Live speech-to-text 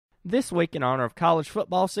This week, in honor of college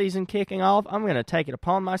football season kicking off, I'm going to take it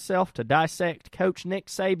upon myself to dissect Coach Nick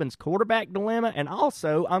Saban's quarterback dilemma, and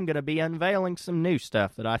also I'm going to be unveiling some new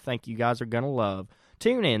stuff that I think you guys are going to love.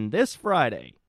 Tune in this Friday